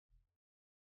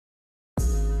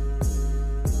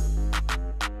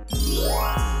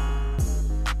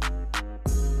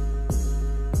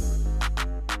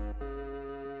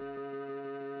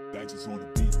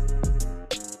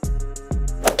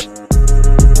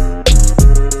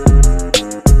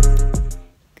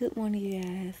morning, you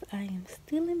guys. I am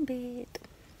still in bed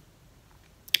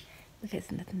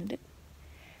because nothing to do.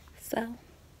 So,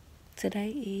 today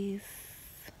is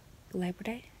Labor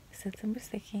Day, September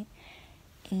 2nd,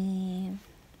 and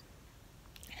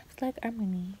I was like,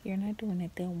 Armani, you're not doing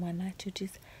it, then why not you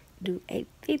just do a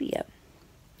video?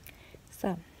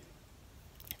 So,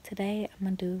 today I'm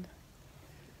going to do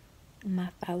my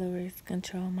followers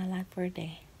control my life for a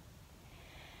day.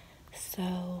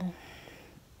 So,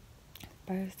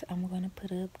 first I'm going to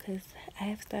put up, because I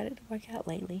have started to work out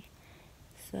lately.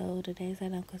 So the days I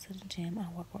don't go to the gym, I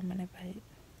walk on my bike.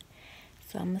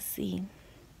 So I'm going to see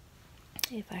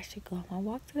if I should go on my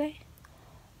walk today,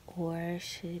 or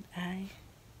should I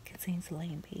continue to lay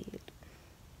in bed.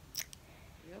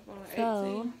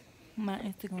 So my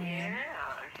Instagram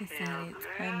decided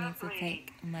for me to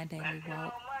take my daily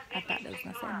walk. I thought they was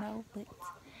going to say no, but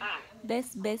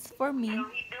that's best for me. He's doing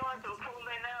some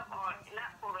pulling up, or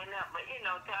not pulling up, but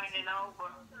turning over,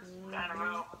 kind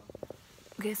of.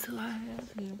 Guess who I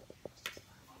have here?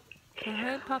 So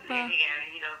hey, Papa. He got,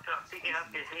 picking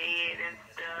up his head and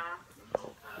stuff.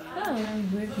 Oh,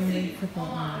 we're getting ready to go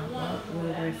on a walk.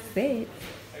 We're set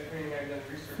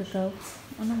to go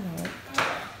on a walk.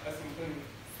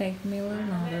 Takes me a little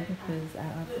longer because I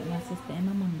offered my sister and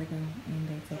my mom to go, and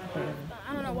they take forever. I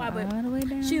don't know why, but all the way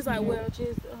down. she's like, well,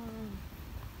 just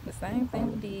the same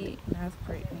thing we did when I was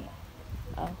pregnant.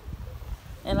 Oh,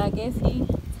 and I guess he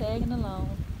tagging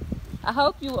along. I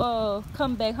hope you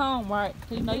come back home, right?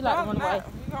 You know you like to run away.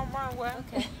 We gonna run away.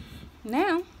 Okay.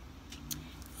 Now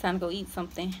it's time to go eat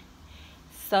something.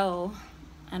 So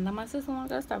I know my sister want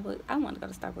to go to Starbucks. I want to go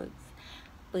to Starbucks,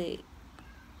 but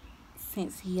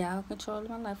since y'all control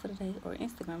my life for the day, or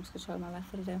Instagram's control my life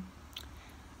for the day,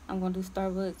 I'm gonna do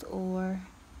Starbucks, or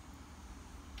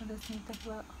what else can you think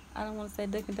about? I don't want to say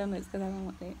Dunkin' Donuts because I don't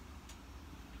want that.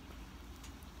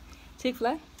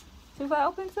 Chick-fil-A? Chick-fil-A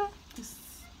open today?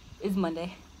 It's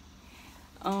Monday.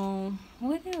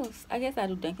 What else? I guess I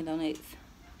do Dunkin' Donuts.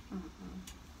 I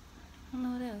don't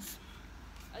know what else.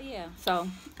 Oh yeah, so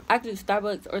I could do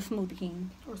Starbucks or Smoothie King.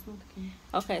 Or Smoothie King.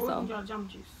 Okay, or so y'all Jamba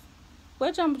Juice.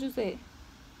 what Jamba Juice at?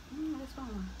 That's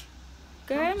fine.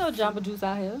 Girl, ain't no Jamba Juice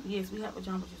out here. Yes, we have a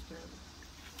Jamba Juice, girl.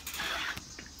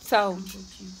 So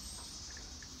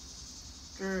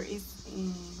Girl, it's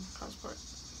in College Park.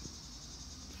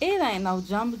 it ain't no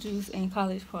Jamba Juice in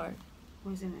College Park.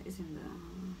 Well, it's in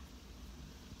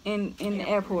the In the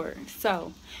airport.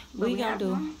 So we gonna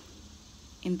do one?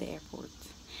 in the airport.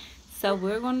 So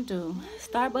we're gonna do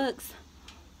Starbucks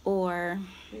or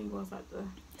Then goes like the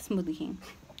Smoothie King.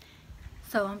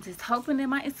 So I'm just hoping that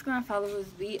my Instagram followers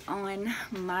be on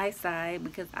my side,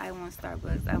 because I want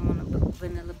Starbucks. I want a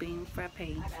vanilla bean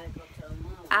frappe.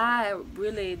 I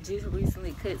really just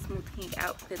recently cut Smoothie King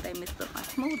out because they messed up my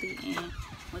smoothie, and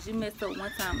once you mess up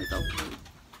one time, it's over with.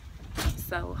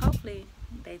 So hopefully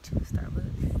they choose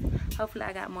Starbucks. Hopefully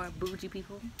I got more bougie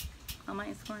people on my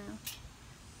Instagram,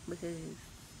 because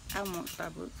I want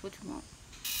Starbucks. What you want?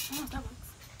 I want Starbucks.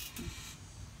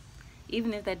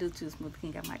 Even if they do choose Smoothie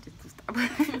King, I might just do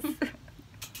Starbucks.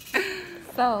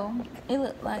 So it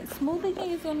looked like Smoothie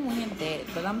King is gonna win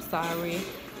that, but I'm sorry.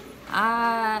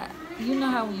 You know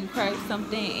how when you crave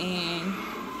something and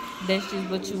that's just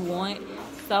what you want.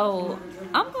 So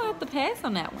I'm gonna have to pass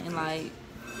on that one. Like,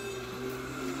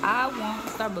 I want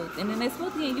Starbucks, and then that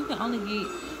Smoothie King, you can only get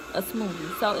a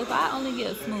smoothie. So if I only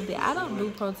get a smoothie, I don't do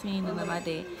protein and nothing like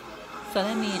that. So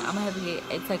that means I'm gonna have to get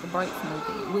a take a break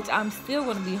smoothie, which I'm still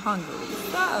gonna be hungry.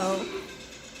 So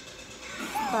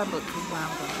Starbucks is where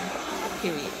I'm going.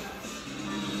 Period.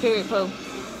 Period, Pooh.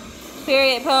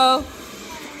 Period, Pooh.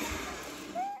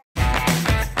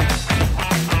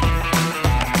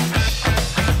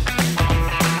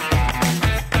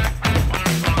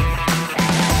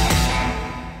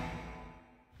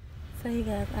 So you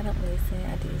guys, I don't listen.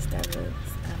 I did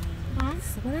Starbucks. This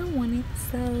is what I wanted.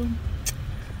 So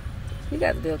you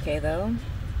guys will be okay though,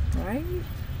 right?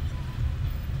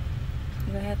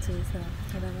 You don't have to, so it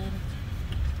don't matter.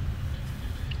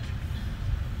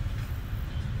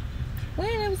 When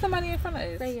there was somebody in front of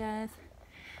us. Hey guys,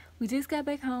 we just got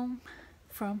back home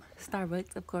from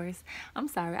Starbucks, of course. I'm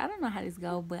sorry, I don't know how this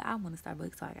go, but I want a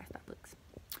Starbucks, so I got Starbucks.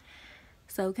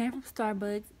 So came from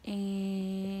Starbucks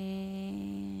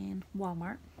and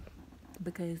Walmart,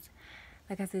 because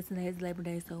like I said, today is Labor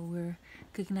Day, so we're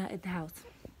cooking out at the house.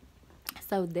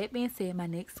 So that being said, my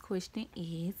next question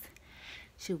is,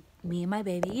 should me and my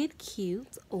baby get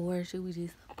cute, or should we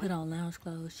just put on lounge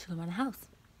clothes, chill around the house?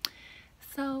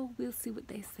 So we'll see what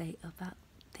they say about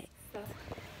that. So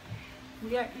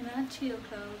we are in our chill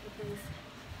clothes because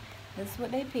that's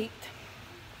what they picked.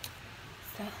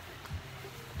 So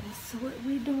That's what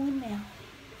we doing now.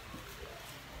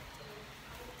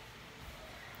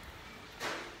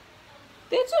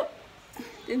 Did you?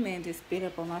 This man just spit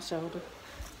up on my shoulder.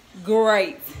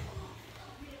 Great.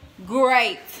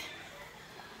 Great.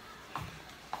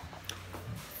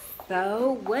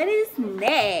 So, what is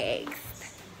next?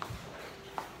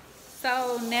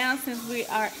 So, now since we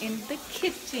are in the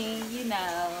kitchen, you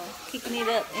know, kicking it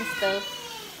up and stuff,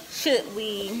 should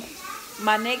we,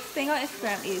 my next thing on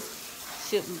Instagram is,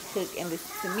 should we cook and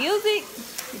listen to music,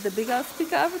 the big old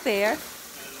speaker over there,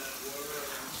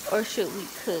 or should we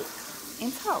cook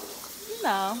and talk? You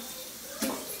know,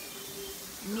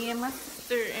 me and my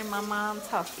sister and my mom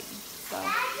talking. So,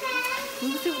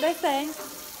 we will see what they say.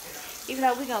 Even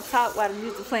though we're going to talk while the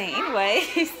music's playing anyway.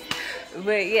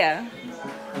 But yeah.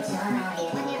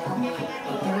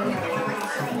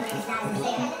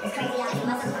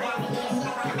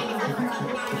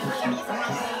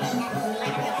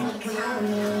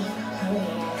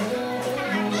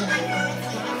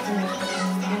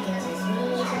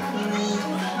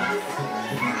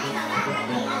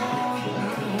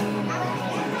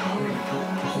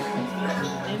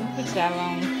 Y'all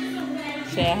on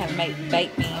show you how to make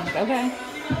baked beans, okay?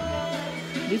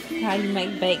 This is how you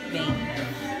make baked beans.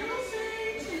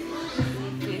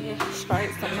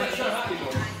 Straight some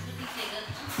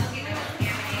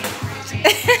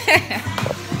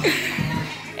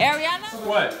Ariana?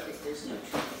 What?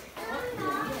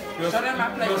 Show them my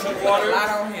plate. Some water. A lot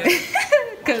on here.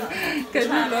 Cause you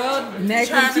love mac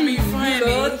Trying and to be cheese. funny. You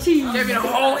love cheese. Give me the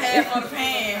whole half of the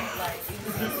pan.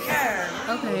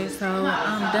 Okay, so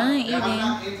I'm done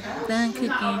eating, done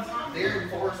cooking.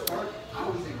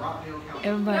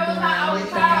 Everybody doing their own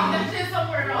thing.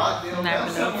 Not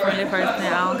really a friendly person. I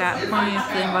don't got friends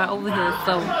sitting right over here,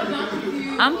 so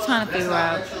I'm trying to figure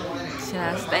out, should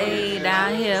I stay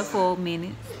down here for a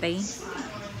minute,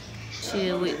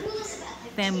 chill with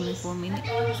family for a minute?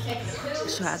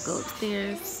 Should I go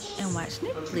upstairs and watch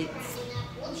Netflix?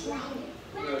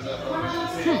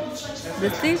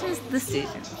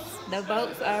 Decisions. The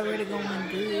votes already going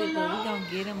good, but we're going to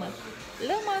get them a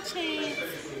little more chance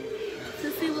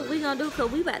to see what we're going to do,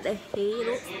 because we about to head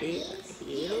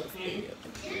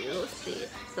upstairs.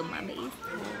 So mommy is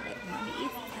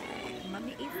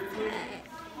tired.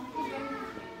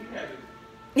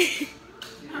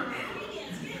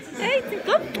 Hey,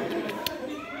 go.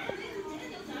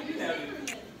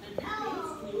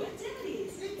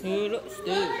 Head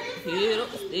upstairs.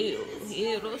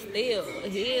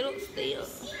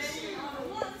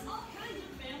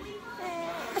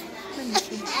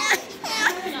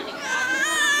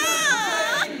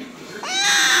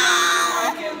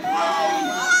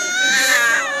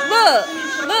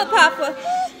 Look, Papa.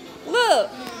 Look.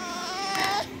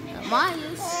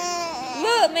 Myers.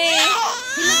 Look, man.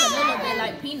 He looks a little bit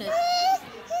like Peanut.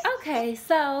 Okay,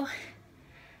 so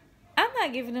I'm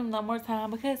not giving them no more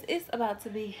time because it's about to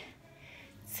be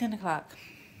 10 o'clock.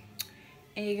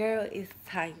 And your girl is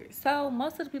tired. So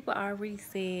most of the people already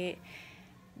said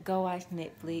go watch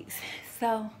Netflix.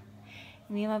 So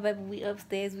me and my baby, we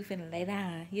upstairs, we finna lay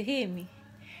down. You hear me?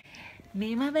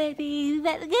 Me and my baby, we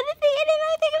about to get a thing.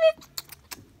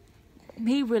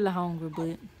 He really hungry,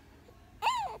 but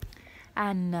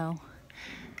I know.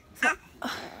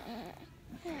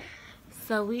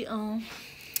 So we're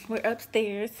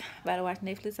upstairs about to watch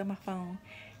Netflix on my phone,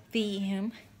 feed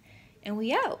him, and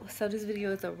we out. So this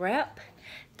video is a wrap.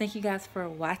 Thank you guys for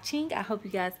watching. I hope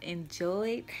you guys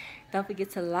enjoyed. Don't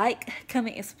forget to like,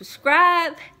 comment, and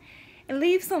subscribe, and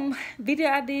leave some video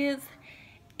ideas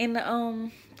in the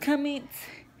comments.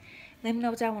 Let me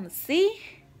know what y'all want to see,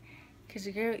 because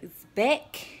your girl is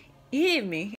back. You hear me?